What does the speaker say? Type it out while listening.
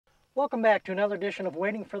Welcome back to another edition of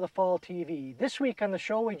Waiting for the Fall TV. This week on the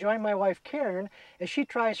show we join my wife Karen as she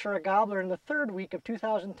tries for a gobbler in the third week of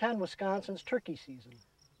 2010 Wisconsin's turkey season.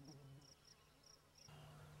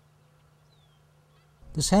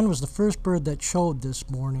 This hen was the first bird that showed this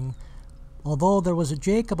morning, although there was a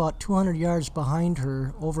jake about 200 yards behind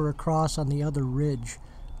her over across on the other ridge.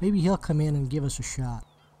 Maybe he'll come in and give us a shot.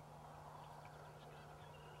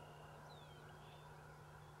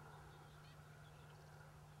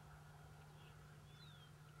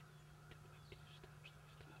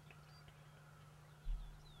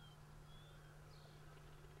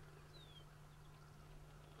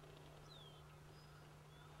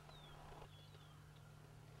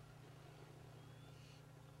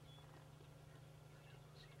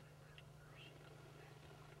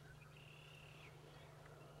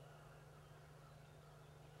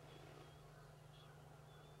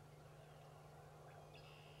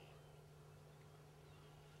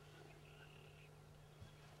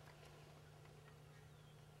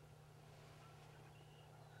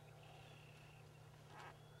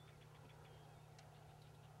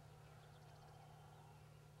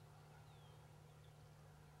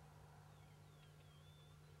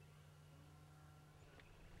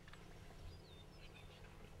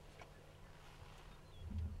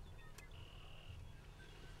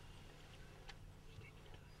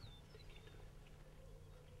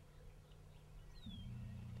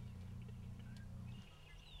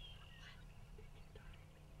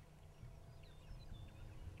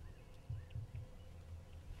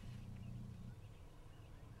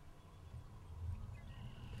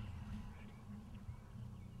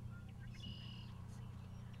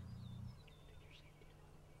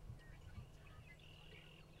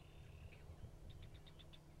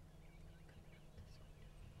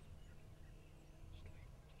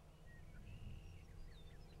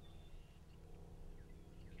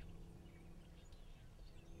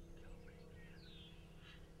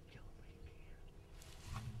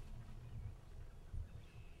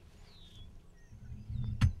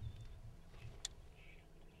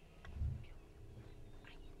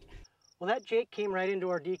 Well, that jake came right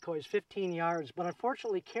into our decoys, 15 yards, but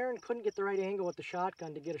unfortunately Karen couldn't get the right angle with the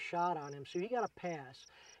shotgun to get a shot on him, so he got a pass.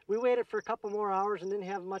 We waited for a couple more hours and didn't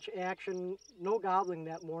have much action, no gobbling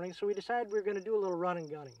that morning, so we decided we were going to do a little run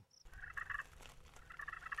and gunning.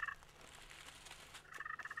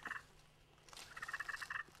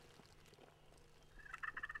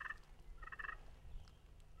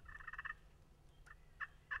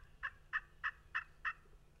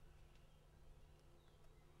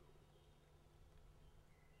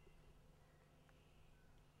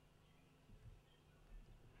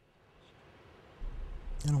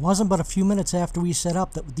 And it wasn't but a few minutes after we set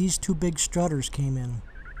up that these two big strutters came in.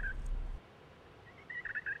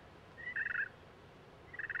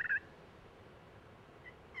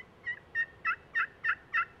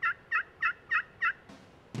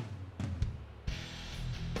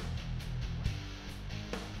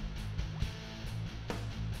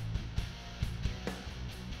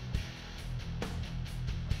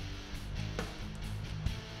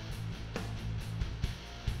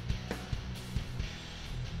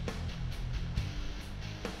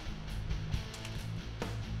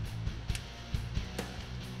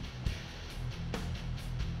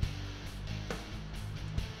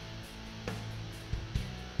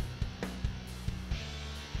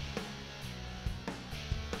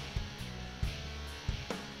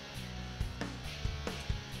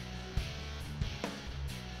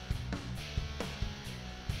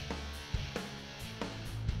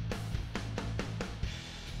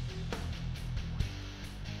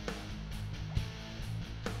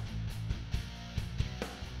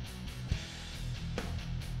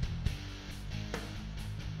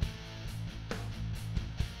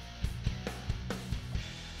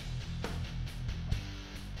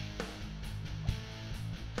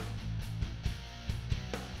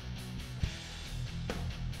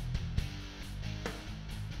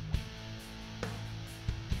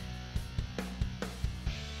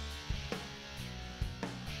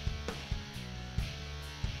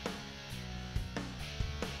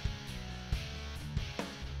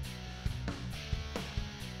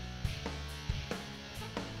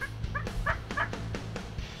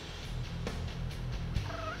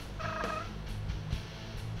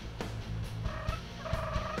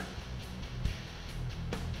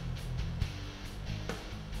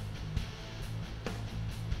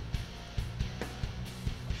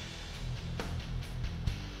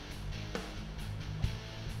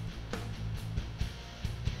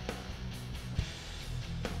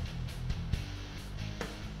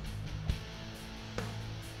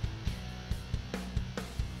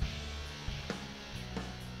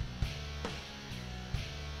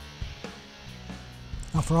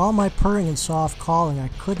 Now, for all my purring and soft calling, I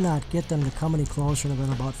could not get them to come any closer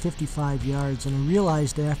than about 55 yards, and I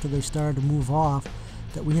realized after they started to move off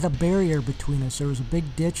that we had a barrier between us. There was a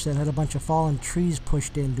big ditch that had a bunch of fallen trees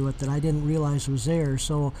pushed into it that I didn't realize was there.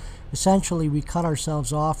 So essentially we cut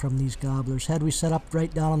ourselves off from these gobblers. Had we set up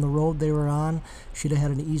right down on the road they were on, she'd have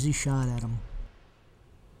had an easy shot at them.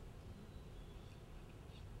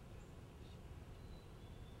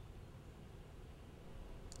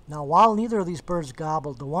 Now, while neither of these birds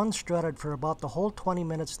gobbled, the one strutted for about the whole 20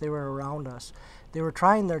 minutes they were around us. They were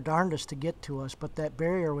trying their darndest to get to us, but that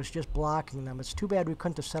barrier was just blocking them. It's too bad we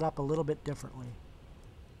couldn't have set up a little bit differently.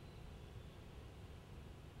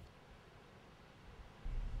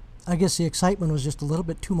 I guess the excitement was just a little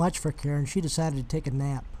bit too much for Karen. She decided to take a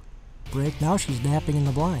nap. Break, now she's napping in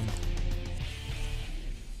the blind.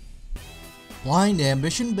 Blind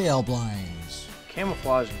Ambition Bale Blinds.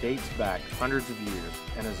 Camouflage dates back hundreds of years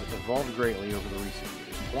and has evolved greatly over the recent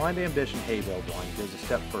years. Blind Ambition hay bale blind goes a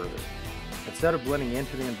step further. Instead of blending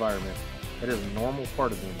into the environment, it is a normal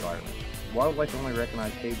part of the environment. Wildlife only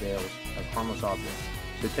recognize hay bales as harmless objects,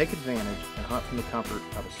 so take advantage and hunt from the comfort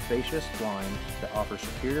of a spacious blind that offers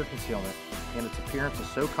superior concealment, and its appearance is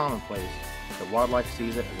so commonplace that wildlife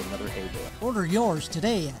sees it as another hay bale. Order yours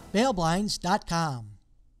today at baleblinds.com.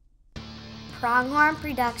 Pronghorn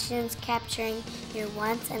Productions, capturing your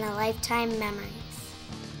once-in-a-lifetime memories.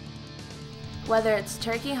 Whether it's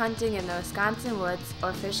turkey hunting in the Wisconsin woods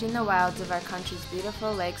or fishing the wilds of our country's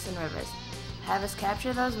beautiful lakes and rivers, have us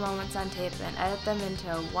capture those moments on tape and edit them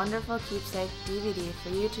into a wonderful keepsake DVD for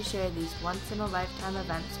you to share these once-in-a-lifetime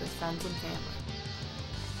events with friends and family.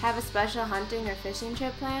 Have a special hunting or fishing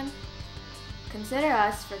trip planned? Consider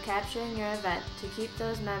us for capturing your event to keep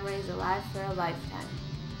those memories alive for a lifetime.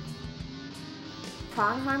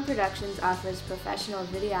 Pronghorn Productions offers professional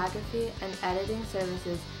videography and editing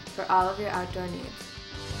services for all of your outdoor needs.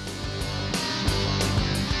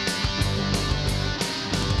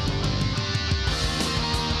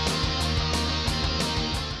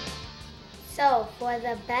 So, for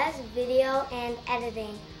the best video and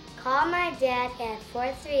editing, call my dad at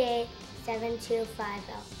 438-7250.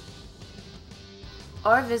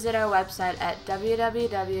 Or visit our website at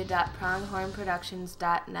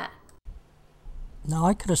www.pronghornproductions.net. Now,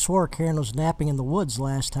 I could have swore Karen was napping in the woods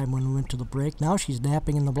last time when we went to the break. Now she's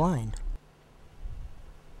napping in the blind.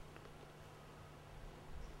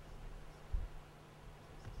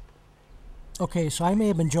 Okay, so I may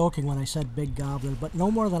have been joking when I said big gobbler, but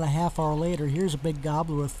no more than a half hour later, here's a big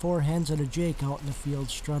gobbler with 4 hens and a jake out in the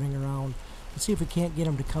field strutting around. Let's see if we can't get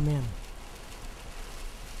him to come in.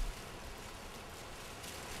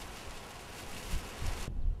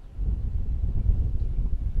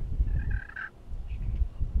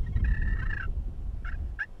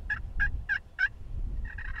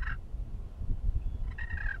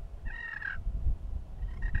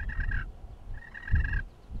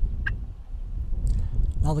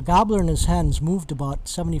 Now, the gobbler and his hens moved about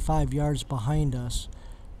 75 yards behind us,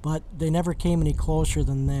 but they never came any closer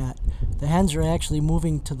than that. The hens are actually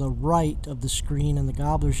moving to the right of the screen, and the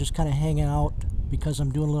gobbler's just kind of hanging out because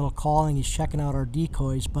I'm doing a little calling. He's checking out our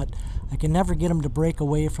decoys, but I can never get him to break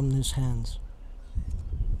away from his hens.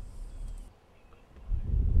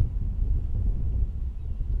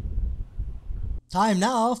 Time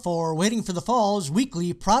now for Waiting for the Fall's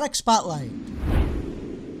weekly product spotlight.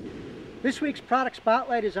 This week's product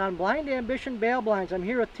spotlight is on Blind Ambition Bale Blinds. I'm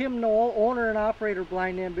here with Tim Knoll, owner and operator of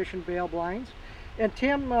Blind Ambition Bale Blinds. And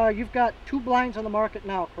Tim, you've got 2 blinds on the market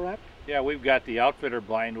now, correct? Yeah, we've got the outfitter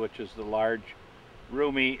blind, which is the large,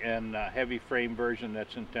 roomy, and heavy frame version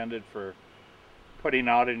that's intended for putting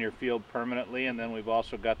out in your field permanently. And then we've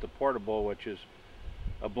also got the portable, which is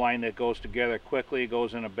a blind that goes together quickly,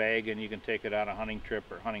 goes in a bag, and you can take it on a hunting trip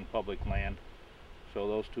or hunting public land. So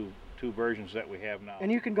those two versions that we have now.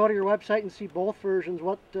 And you can go to your website and see both versions,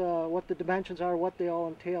 what the dimensions are, what they all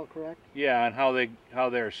entail, correct? Yeah, and how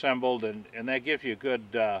they're assembled, and that gives you a good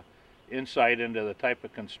insight into the type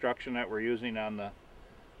of construction that we're using on the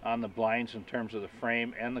blinds in terms of the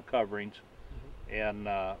frame and the coverings, and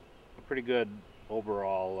a pretty good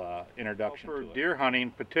overall introduction to it. For deer hunting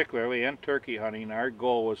particularly, and turkey hunting, our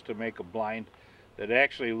goal was to make a blind that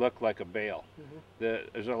actually looked like a bale.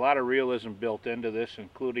 There's a lot of realism built into this,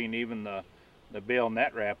 including even the bale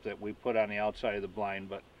net wrap that we put on the outside of the blind,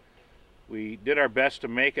 but we did our best to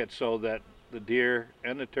make it so that the deer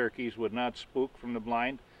and the turkeys would not spook from the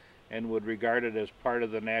blind and would regard it as part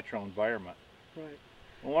of the natural environment. Right.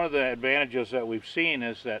 One of the advantages that we've seen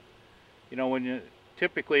is that, you know,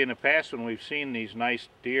 typically in the past when we've seen these nice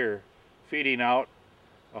deer feeding out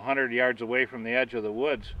 100 yards away from the edge of the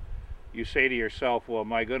woods, you say to yourself, well,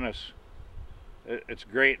 my goodness, it's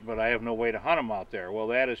great, but I have no way to hunt them out there. Well,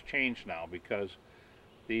 that has changed now because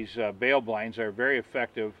these bale blinds are very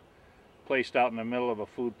effective placed out in the middle of a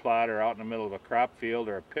food plot or out in the middle of a crop field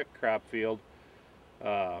or a picked crop field.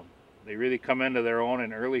 They really come into their own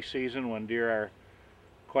in early season when deer are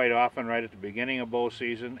quite often right at the beginning of bow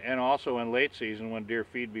season, and also in late season when deer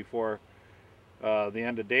feed before the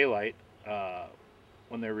end of daylight,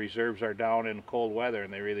 when their reserves are down in cold weather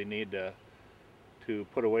and they really need to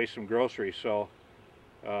put away some groceries. So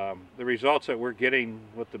the results that we're getting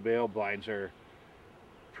with the bale blinds are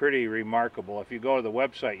pretty remarkable. If you go to the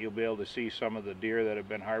website, you'll be able to see some of the deer that have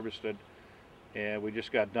been harvested, and we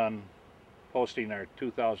just got done posting our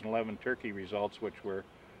 2011 turkey results, which were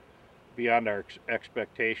beyond our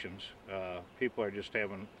expectations. People are just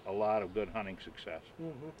having a lot of good hunting success.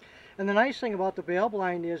 Mm-hmm. And the nice thing about the bale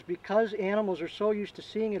blind is because animals are so used to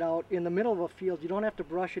seeing it out in the middle of a field, you don't have to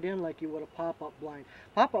brush it in like you would a pop-up blind.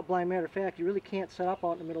 Pop-up blind, matter of fact, you really can't set up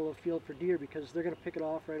out in the middle of a field for deer because they're going to pick it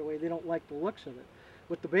off right away. They don't like the looks of it.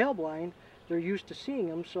 With the bale blind, they're used to seeing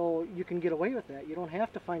them, so you can get away with that. You don't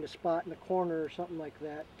have to find a spot in a corner or something like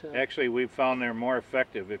that. Actually, we've found they're more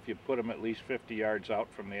effective if you put them at least 50 yards out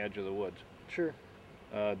from the edge of the woods. Sure.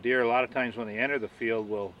 Deer, a lot of times when they enter the field,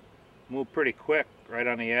 will move pretty quick right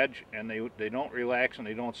on the edge, and they don't relax and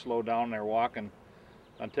they don't slow down their walking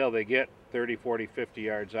until they get 30, 40, 50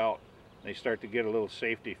 yards out. They start to get a little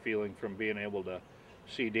safety feeling from being able to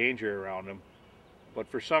see danger around them. But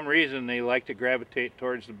for some reason, they like to gravitate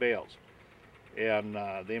towards the bales. And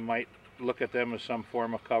they might look at them as some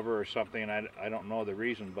form of cover or something, and I don't know the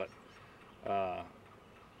reason, but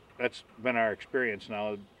that's been our experience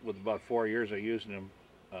now with about 4 years of using them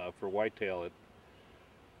for whitetail.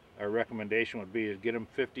 Our recommendation would be to get them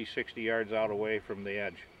 50, 60 yards out away from the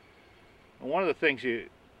edge. And one of the things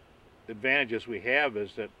advantages we have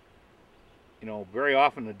is that, you know, very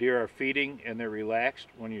often the deer are feeding and they're relaxed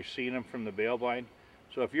when you're seeing them from the bale blind.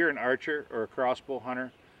 So if you're an archer or a crossbow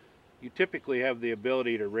hunter, you typically have the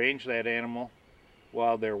ability to range that animal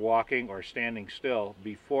while they're walking or standing still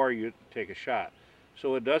before you take a shot.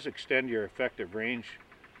 So it does extend your effective range.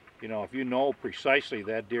 You know, if you know precisely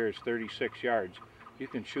that deer is 36 yards, you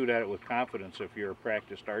can shoot at it with confidence if you're a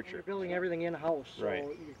practiced archer. You're building everything in-house, so right.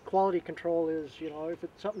 Your quality control is, you know, if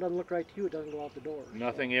something doesn't look right to you, it doesn't go out the door.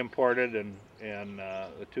 Nothing imported, and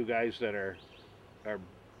the two guys that are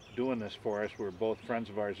doing this for us were both friends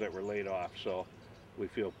of ours that were laid off, so we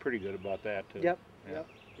feel pretty good about that too. Yep, yeah.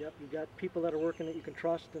 yep. You've got people that are working that you can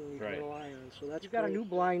trust and you can right. rely on. So that's. You've got a new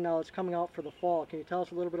blind now that's coming out for the fall. Can you tell us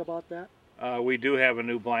a little bit about that? We do have a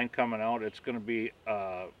new blind coming out. It's going to be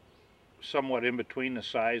somewhat in between the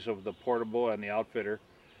size of the portable and the outfitter.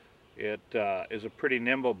 It is a pretty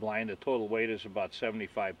nimble blind. The total weight is about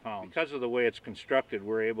 75 pounds. Because of the way it's constructed,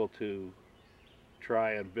 we're able to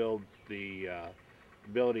try and build the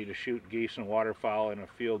ability to shoot geese and waterfowl in a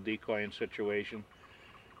field decoying situation.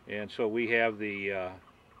 And so we have the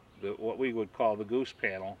what we would call the goose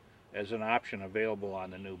panel as an option available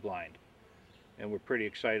on the new blind. And we're pretty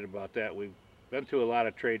excited about that. We've been to a lot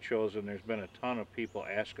of trade shows and there's been a ton of people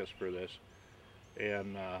ask us for this.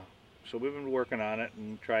 And so we've been working on it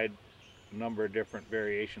and tried a number of different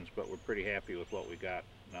variations, but we're pretty happy with what we got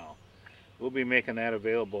now. We'll be making that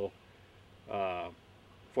available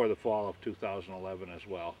for the fall of 2011 as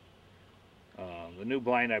well. The new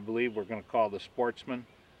blind, I believe, we're going to call the Sportsman,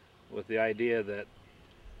 with the idea that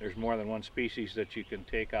there's more than one species that you can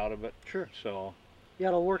take out of it. Sure. So. Yeah,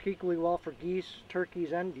 it'll work equally well for geese,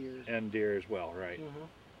 turkeys, and deer. And deer as well, right. Mm-hmm.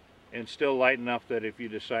 And still light enough that if you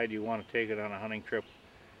decide you want to take it on a hunting trip,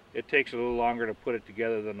 it takes a little longer to put it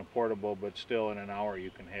together than the portable, but still in an hour you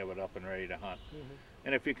can have it up and ready to hunt. Mm-hmm.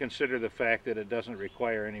 And if you consider the fact that it doesn't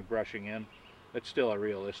require any brushing in, it's still a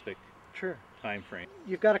realistic sure. time frame.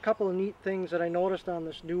 You've got a couple of neat things that I noticed on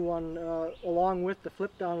this new one. Along with the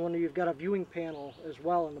flip-down one, you've got a viewing panel as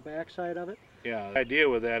well on the back side of it. Yeah, the idea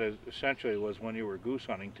with that is essentially was when you were goose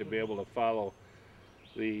hunting to be able to follow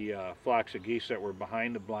the flocks of geese that were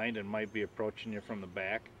behind the blind and might be approaching you from the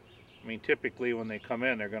back. I mean, typically when they come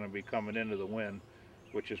in, they're going to be coming into the wind,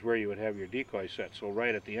 which is where you would have your decoy set. So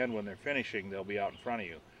right at the end when they're finishing, they'll be out in front of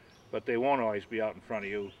you. But they won't always be out in front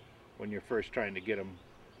of you when you're first trying to get them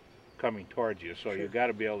coming towards you. So you've got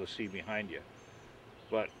to be able to see behind you.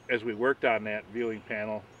 But as we worked on that viewing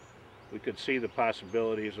panel, we could see the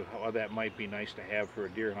possibilities of how that might be nice to have for a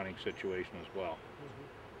deer hunting situation as well.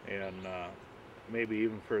 Mm-hmm. And maybe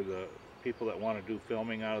even for the people that want to do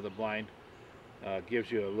filming out of the blind,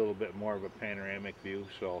 gives you a little bit more of a panoramic view.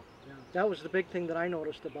 So yeah, that was the big thing that I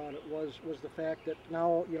noticed about it was the fact that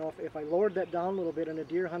now, you know, if I lowered that down a little bit in a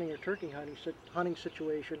deer hunting or turkey hunting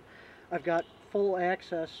situation, I've got full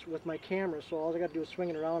access with my camera, so all I got to do is swing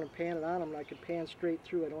it around and pan it on them, and I can pan straight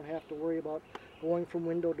through. I don't have to worry about going from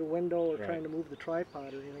window to window or trying to move the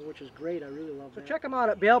tripod or anything, which is great. I really love that. So check them out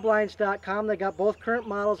at baleblinds.com. They got both current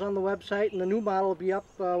models on the website, and the new model will be up,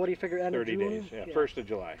 what do you figure, end of June? 30 days, yeah, 1st of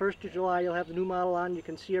July. 1st of July, you'll have the new model on. You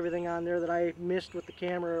can see everything on there that I missed with the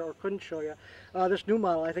camera or couldn't show you. This new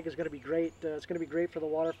model I think is going to be great. It's going to be great for the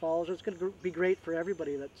waterfowls. It's going to be great for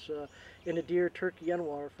everybody that's into deer, turkey, and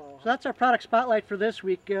waterfowl. So that's our product spotlight for this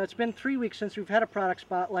week. It's been 3 weeks since we've had a product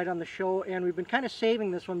spotlight on the show, and we've been kind of saving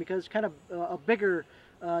this one because it's kind of a bigger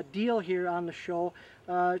deal here on the show.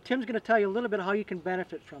 Tim's going to tell you a little bit how you can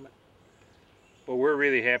benefit from it. Well, we're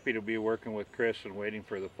really happy to be working with Chris and waiting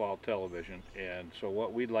for the fall television. And so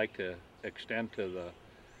what we'd like to extend to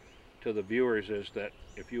the viewers is that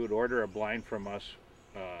if you would order a blind from us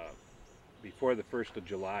before the 1st of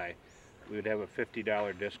July, we would have a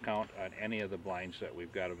 $50 discount on any of the blinds that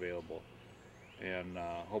we've got available. And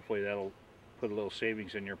hopefully that'll put a little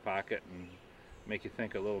savings in your pocket and make you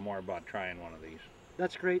think a little more about trying one of these.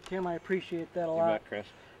 That's great, Tim. I appreciate that a lot. You bet, Chris.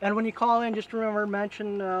 And when you call in, just remember to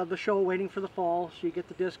mention the show Waiting for the Fall, so you get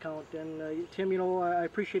the discount. And Tim, you know, I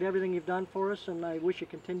appreciate everything you've done for us, and I wish you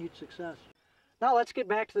continued success. Now let's get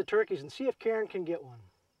back to the turkeys and see if Karen can get one.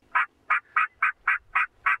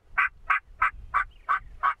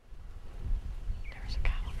 There's a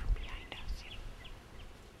gobble from behind us.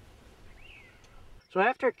 So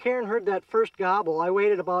after Karen heard that first gobble, I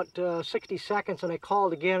waited about 60 seconds and I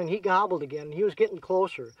called again, and he gobbled again, and he was getting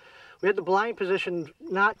closer. We had the blind position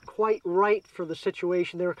not quite right for the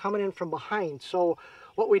situation. They were coming in from behind. So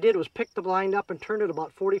what we did was pick the blind up and turn it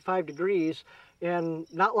about 45 degrees,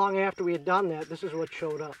 and not long after we had done that, this is what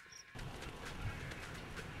showed up.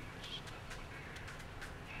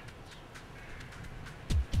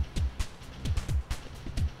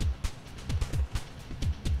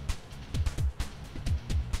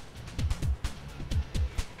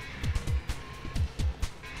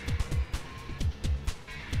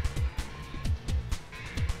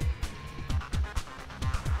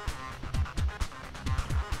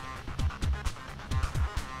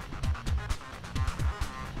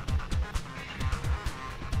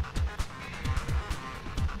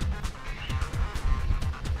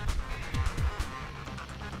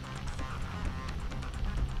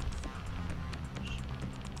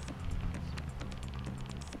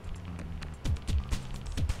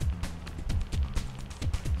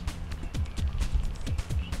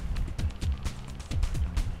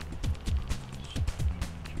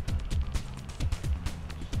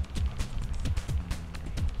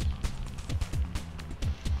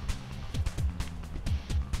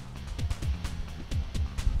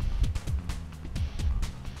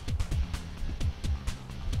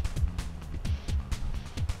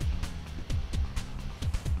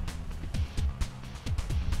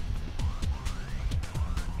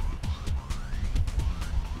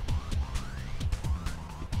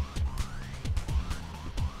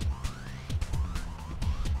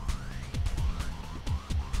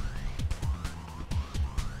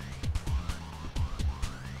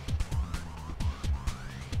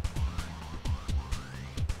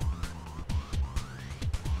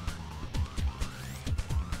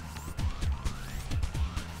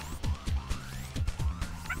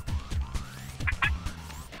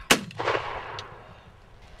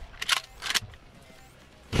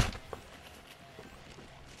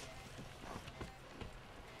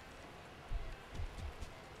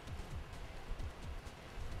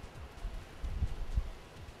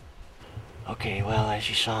 Okay, well, as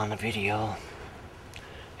you saw in the video,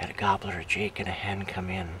 had a gobbler, a Jake, and a hen come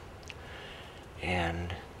in,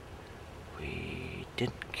 and we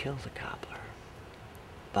didn't kill the gobbler,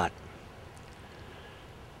 but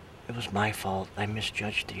it was my fault. I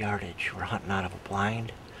misjudged the yardage. We're hunting out of a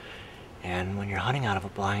blind, and when you're hunting out of a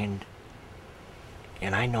blind,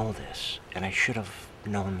 and I know this, and I should have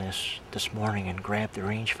known this morning and grabbed the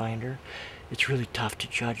rangefinder, it's really tough to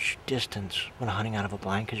judge distance when hunting out of a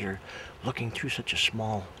blind because you're looking through such a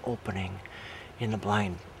small opening in the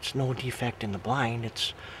blind. It's no defect in the blind,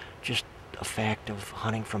 it's just a fact of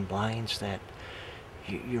hunting from blinds that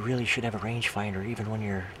you really should have a rangefinder even when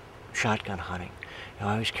you're shotgun hunting. You know,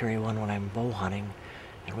 I always carry one when I'm bow hunting,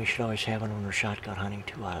 and we should always have one when we're shotgun hunting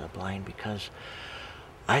too out of the blind, because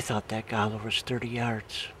I thought that gobbler was 30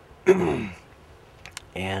 yards.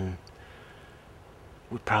 And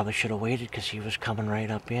we probably should have waited because he was coming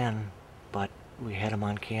right up in, but we had him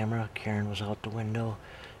on camera. Karen was out the window.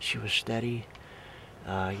 She was steady.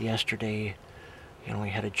 Yesterday, you know, we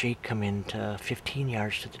had a Jake come in to 15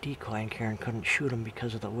 yards to the decoy, and Karen couldn't shoot him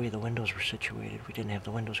because of the way the windows were situated. We didn't have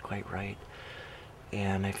the windows quite right.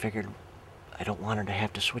 and I figured I don't want her to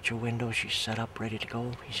have to switch a window. She's set up, ready to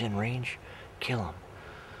go. He's in range. Kill him.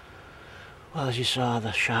 Well, as you saw,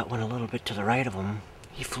 the shot went a little bit to the right of him.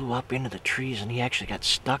 He flew up into the trees, and he actually got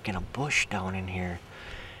stuck in a bush down in here.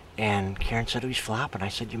 And Karen said, oh, he's flopping. I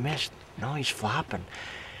said, you missed. No, he's flopping.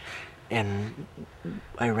 And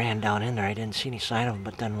I ran down in there. I didn't see any sign of him,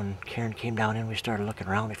 but then when Karen came down in, we started looking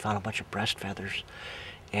around. We found a bunch of breast feathers,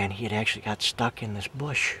 and he had actually got stuck in this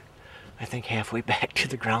bush, I think halfway back to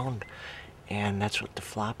the ground. And that's what the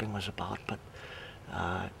flopping was about. But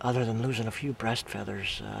other than losing a few breast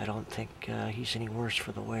feathers, I don't think he's any worse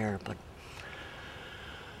for the wear. But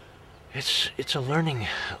it's a learning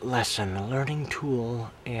lesson, a learning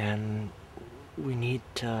tool, and we need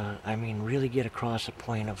to, I mean, really get across the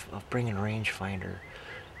point of bringing a rangefinder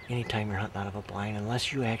anytime you're hunting out of a blind,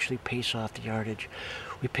 unless you actually pace off the yardage.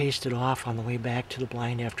 We paced it off on the way back to the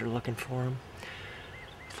blind after looking for him.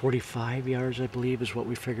 45 yards, I believe, is what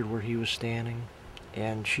we figured where he was standing.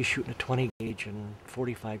 And she's shooting a 20 gauge, and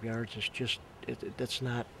 45 yards is just, that's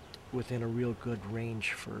not within a real good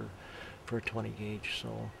range for a 20 gauge.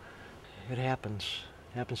 So it happens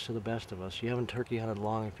to the best of us. You haven't turkey hunted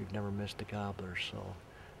long if you've never missed a gobbler, so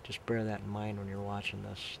just bear that in mind when you're watching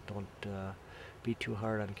this. Don't be too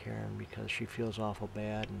hard on Karen, because she feels awful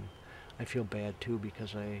bad, and I feel bad too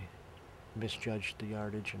because I misjudged the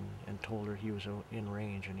yardage and told her he was in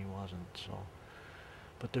range and he wasn't. So,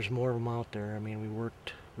 but there's more of them out there. I mean,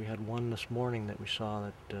 we had one this morning that we saw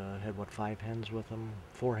that had, what, 5 hens with him,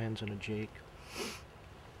 4 hens and a jake.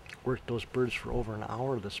 Worked those birds for over an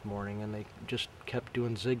hour this morning, and they just kept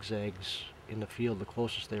doing zigzags in the field. The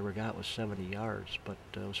closest they ever got was 70 yards, but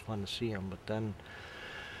it was fun to see them. But then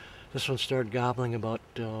this one started gobbling about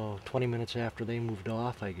 20 minutes after they moved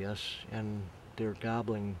off, I guess, and they're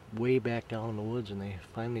gobbling way back down in the woods, and they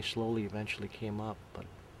finally slowly eventually came up. But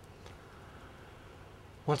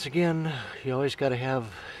once again, you always got to have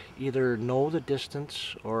either know the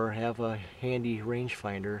distance or have a handy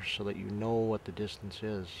rangefinder so that you know what the distance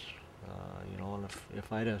is. You know, and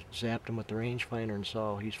if I'd have zapped him with the rangefinder and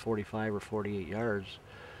saw he's 45 or 48 yards,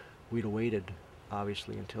 we'd have waited,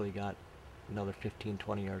 obviously, until he got another 15,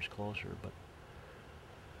 20 yards closer. But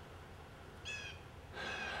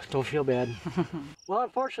don't feel bad. Well,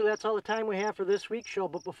 unfortunately, that's all the time we have for this week's show.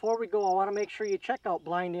 But before we go, I want to make sure you check out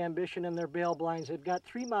Blind Ambition and their bale blinds. They've got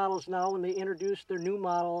 3 models now, and they introduced their new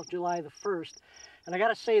model July the 1st. And I got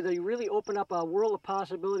to say, they really open up a world of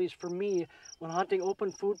possibilities for me when hunting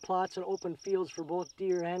open food plots and open fields for both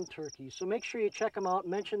deer and turkeys. So make sure you check them out,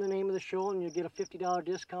 mention the name of the show, and you'll get a $50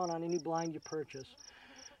 discount on any blind you purchase.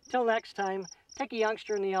 Till next time, take a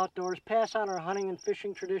youngster in the outdoors, pass on our hunting and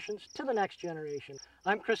fishing traditions to the next generation.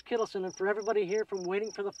 I'm Chris Kittleson, and for everybody here from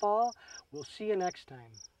Waiting for the Fall, we'll see you next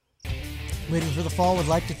time. Waiting for the Fall would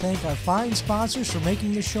like to thank our fine sponsors for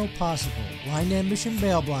making this show possible. Blind Ambition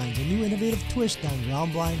Bale Blinds, a new innovative twist on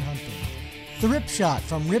ground blind hunting. The Rip Shot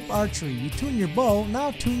from Rip Archery. You tune your bow,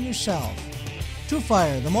 now tune yourself.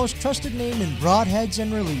 TrueFire, the most trusted name in broadheads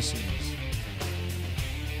and releases.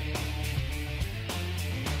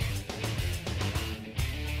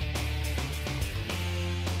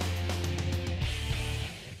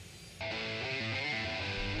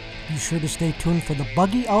 Be sure to stay tuned for the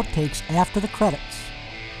buggy outtakes after the credits.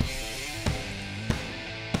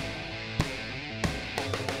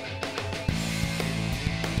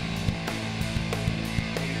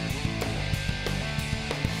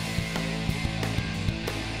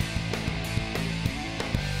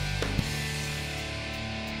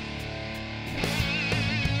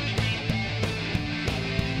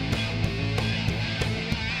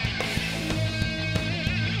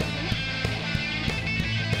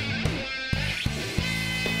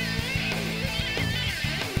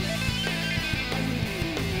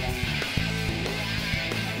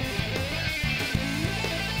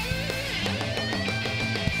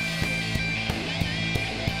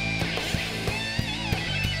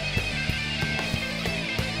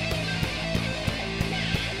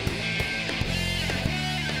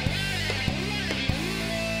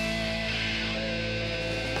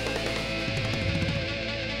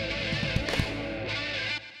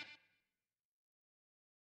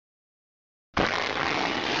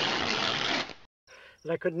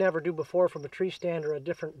 That I could never do before from a tree stand or a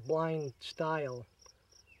different blind style.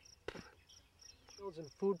 Fields and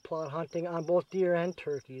food plot hunting on both deer and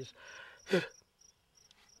turkeys.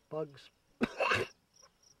 Bugs.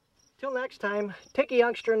 Till next time, take a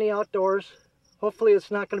youngster in the outdoors. Hopefully it's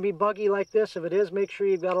not going to be buggy like this. If it is, make sure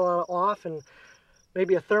you've got a lot of off and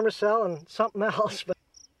maybe a thermocell and something else. But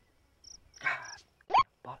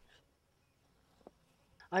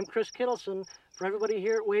I'm Chris Kittleson. For everybody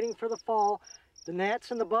here at Waiting for the Fall, the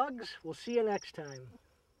gnats and the bugs. We'll see you next time.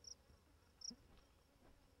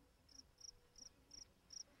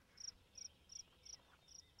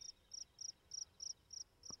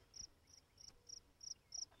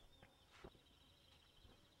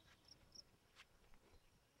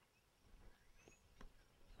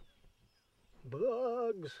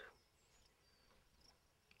 Bugs.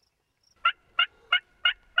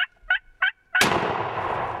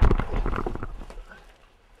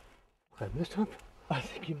 I missed him? I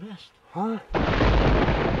think you missed. Huh?